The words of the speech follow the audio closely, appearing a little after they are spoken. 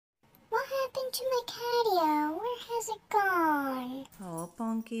happened to my catio? Where has it gone? Oh,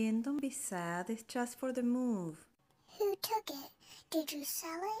 Pumpkin, don't be sad. It's just for the move. Who took it? Did you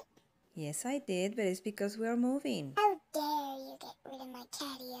sell it? Yes, I did, but it's because we are moving. How dare you get rid of my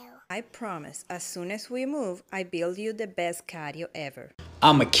catio? I promise, as soon as we move, I build you the best catio ever.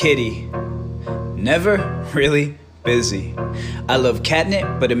 I'm a kitty, never really busy. I love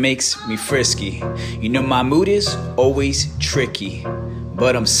catnip, but it makes me frisky. You know my mood is always tricky,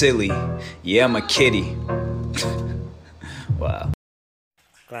 but I'm silly. Yeah, I'm a kitty. Wow.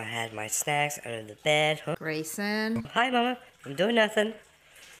 I had my snacks under the bed. Grayson. Hi, Mama. I'm doing nothing.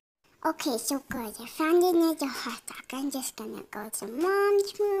 Okay, so good. I found another hot dog. I'm just gonna go to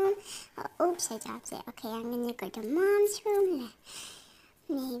Mom's room. Oh, oops, I dropped it. Okay, I'm gonna go to Mom's room.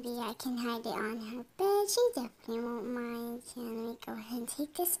 Maybe I can hide it on her bed. She definitely won't mind. So let me go ahead and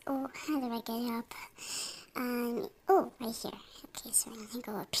take this. Oh, how do I get up? Oh, right here. Okay, so I'm gonna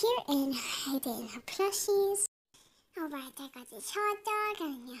go up here and hide it in her plushies. Alright, I got this hot dog.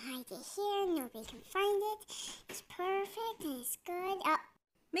 I'm gonna hide it here. Nobody can find it. It's perfect and it's good. Oh.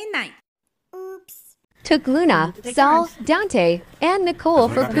 Midnight. Oops. Took Luna, Sal, Dante, and Nicole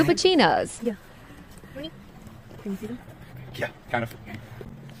for pupaccinos. Yeah. Can you see them? Yeah, kind of.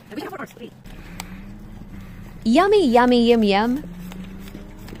 Yummy, yummy, yum, yum.